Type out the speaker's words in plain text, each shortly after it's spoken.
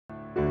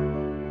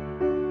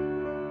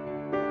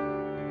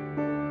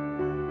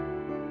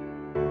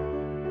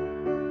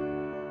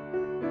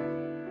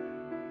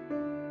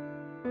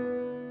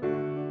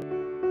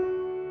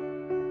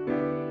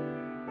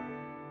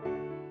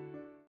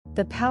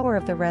the power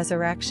of the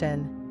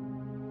resurrection.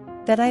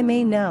 That I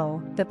may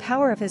know the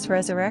power of his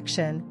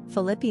resurrection,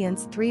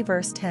 Philippians 3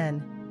 verse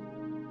 10.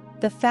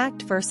 The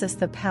fact versus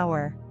the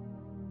power.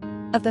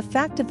 Of the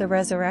fact of the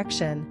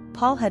resurrection,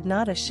 Paul had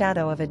not a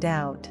shadow of a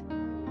doubt.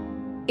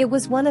 It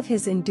was one of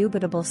his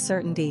indubitable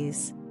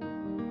certainties.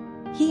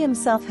 He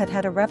himself had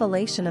had a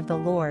revelation of the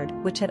Lord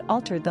which had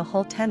altered the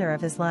whole tenor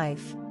of his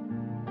life.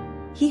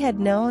 He had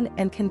known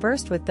and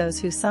conversed with those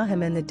who saw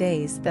him in the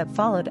days that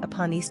followed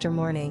upon Easter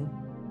morning.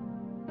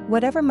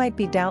 Whatever might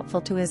be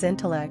doubtful to his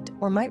intellect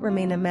or might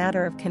remain a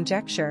matter of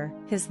conjecture,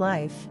 his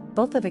life,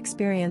 both of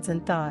experience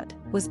and thought,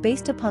 was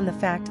based upon the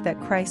fact that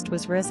Christ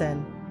was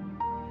risen.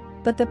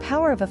 But the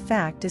power of a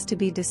fact is to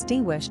be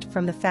distinguished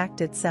from the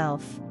fact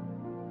itself.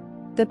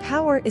 The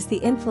power is the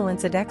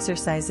influence it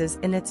exercises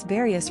in its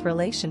various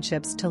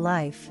relationships to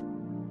life.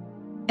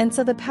 And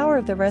so the power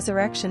of the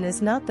resurrection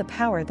is not the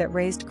power that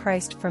raised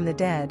Christ from the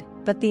dead,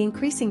 but the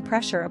increasing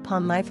pressure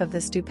upon life of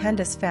the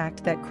stupendous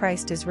fact that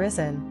Christ is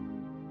risen.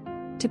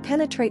 To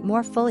penetrate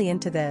more fully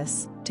into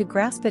this, to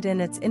grasp it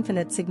in its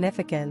infinite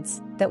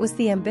significance, that was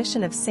the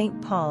ambition of St.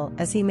 Paul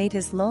as he made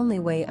his lonely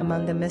way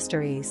among the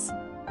mysteries.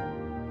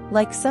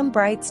 Like some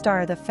bright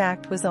star, the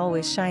fact was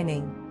always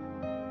shining.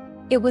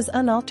 It was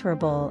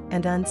unalterable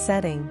and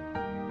unsetting.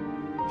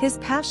 His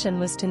passion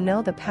was to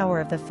know the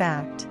power of the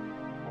fact.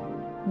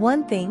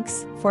 One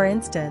thinks, for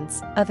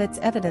instance, of its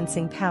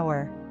evidencing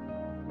power.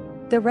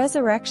 The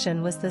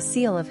resurrection was the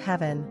seal of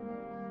heaven.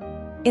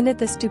 In it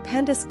the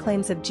stupendous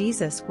claims of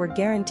Jesus were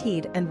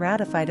guaranteed and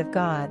ratified of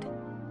God.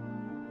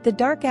 The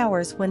dark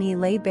hours when he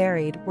lay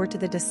buried were to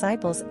the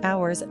disciples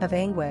hours of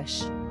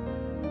anguish.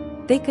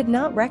 They could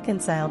not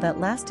reconcile that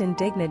last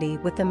indignity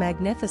with the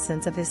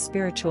magnificence of his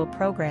spiritual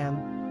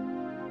program.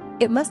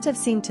 It must have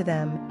seemed to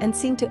them, and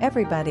seemed to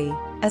everybody,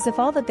 as if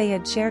all that they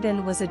had shared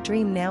in was a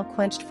dream now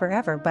quenched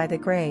forever by the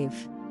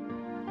grave.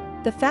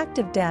 The fact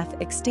of death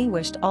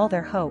extinguished all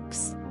their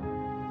hopes.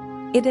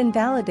 It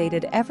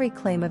invalidated every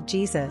claim of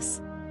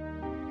Jesus.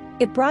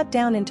 It brought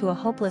down into a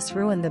hopeless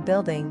ruin the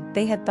building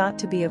they had thought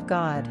to be of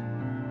God.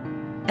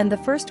 And the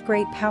first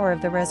great power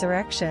of the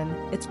resurrection,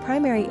 its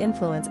primary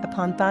influence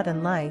upon thought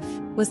and life,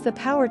 was the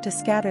power to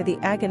scatter the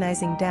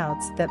agonizing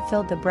doubts that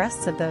filled the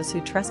breasts of those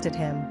who trusted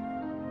him.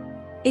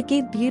 It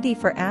gave beauty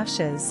for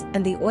ashes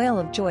and the oil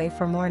of joy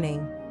for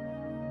mourning.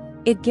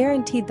 It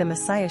guaranteed the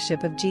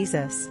messiahship of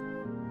Jesus.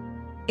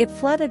 It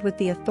flooded with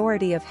the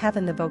authority of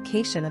heaven the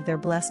vocation of their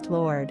blessed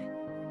Lord.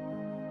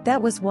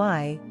 That was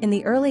why, in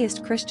the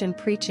earliest Christian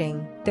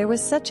preaching, there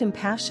was such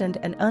impassioned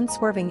and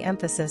unswerving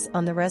emphasis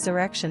on the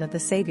resurrection of the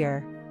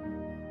Savior.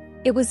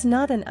 It was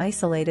not an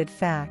isolated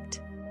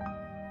fact.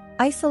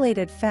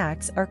 Isolated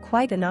facts are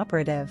quite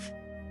inoperative.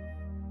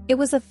 It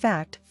was a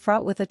fact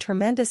fraught with a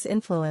tremendous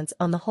influence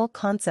on the whole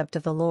concept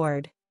of the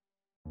Lord.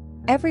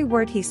 Every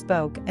word he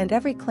spoke and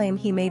every claim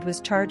he made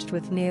was charged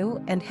with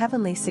new and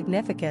heavenly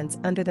significance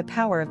under the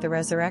power of the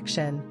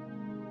resurrection.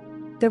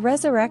 The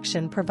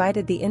resurrection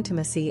provided the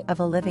intimacy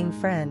of a living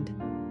friend.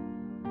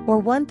 Or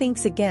one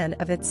thinks again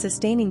of its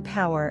sustaining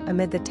power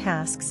amid the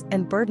tasks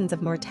and burdens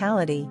of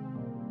mortality.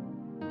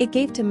 It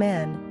gave to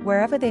men,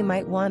 wherever they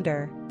might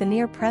wander, the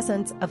near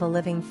presence of a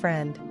living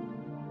friend.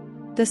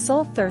 The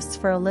soul thirsts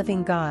for a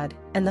living God,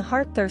 and the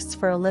heart thirsts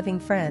for a living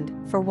friend,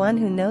 for one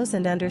who knows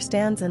and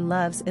understands and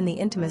loves in the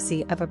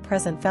intimacy of a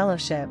present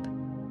fellowship.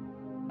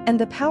 And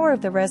the power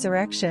of the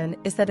resurrection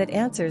is that it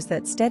answers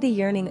that steady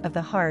yearning of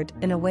the heart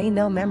in a way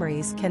no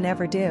memories can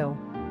ever do.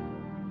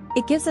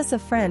 It gives us a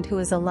friend who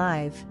is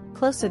alive,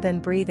 closer than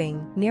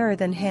breathing, nearer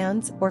than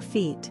hands or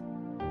feet.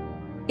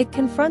 It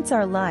confronts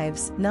our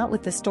lives not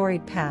with the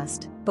storied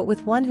past, but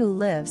with one who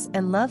lives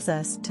and loves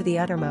us to the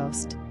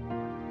uttermost.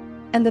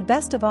 And the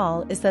best of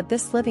all is that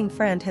this living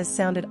friend has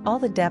sounded all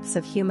the depths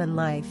of human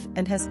life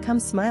and has come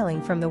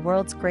smiling from the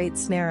world's great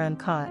snare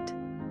uncaught.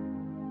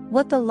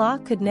 What the law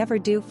could never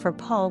do for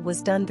Paul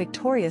was done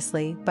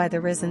victoriously by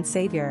the risen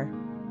Savior.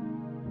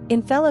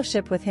 In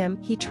fellowship with him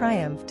he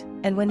triumphed,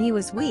 and when he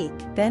was weak,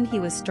 then he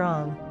was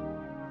strong.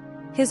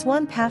 His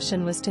one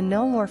passion was to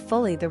know more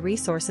fully the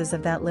resources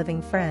of that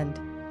living friend.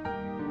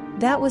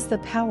 That was the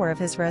power of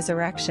his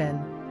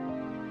resurrection.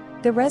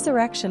 The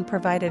resurrection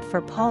provided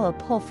for Paul a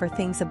pull for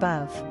things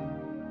above.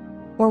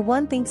 Or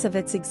one thinks of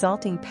its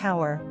exalting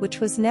power, which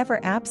was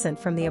never absent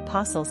from the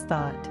apostles'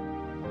 thought.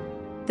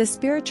 The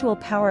spiritual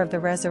power of the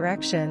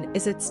resurrection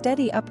is its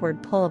steady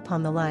upward pull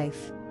upon the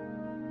life.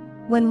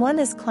 When one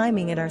is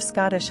climbing in our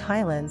Scottish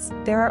Highlands,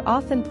 there are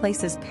often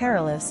places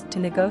perilous to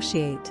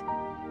negotiate.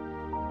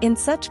 In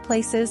such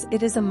places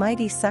it is a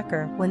mighty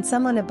succor when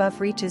someone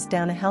above reaches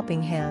down a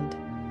helping hand.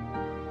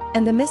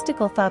 And the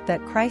mystical thought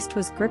that Christ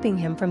was gripping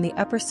him from the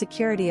upper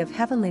security of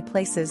heavenly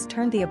places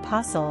turned the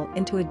apostle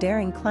into a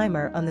daring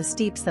climber on the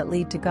steeps that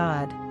lead to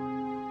God.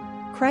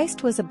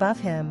 Christ was above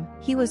him,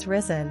 he was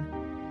risen.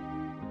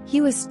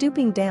 He was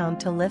stooping down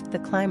to lift the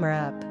climber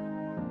up.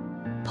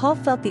 Paul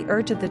felt the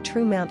urge of the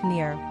true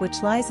mountaineer,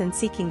 which lies in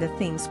seeking the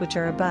things which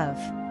are above.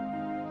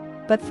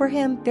 But for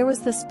him there was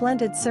the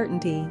splendid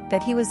certainty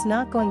that he was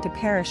not going to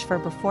perish, for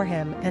before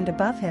him and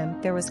above him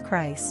there was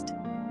Christ.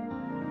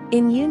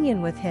 In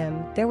union with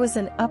him, there was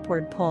an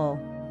upward pull.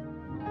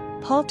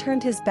 Paul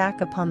turned his back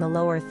upon the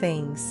lower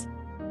things.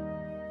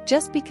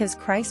 Just because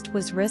Christ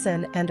was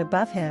risen and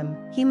above him,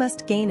 he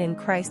must gain in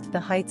Christ the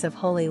heights of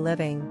holy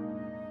living.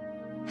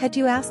 Had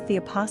you asked the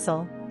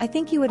apostle, I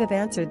think he would have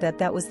answered that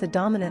that was the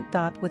dominant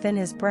thought within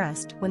his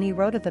breast when he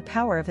wrote of the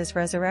power of his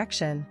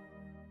resurrection.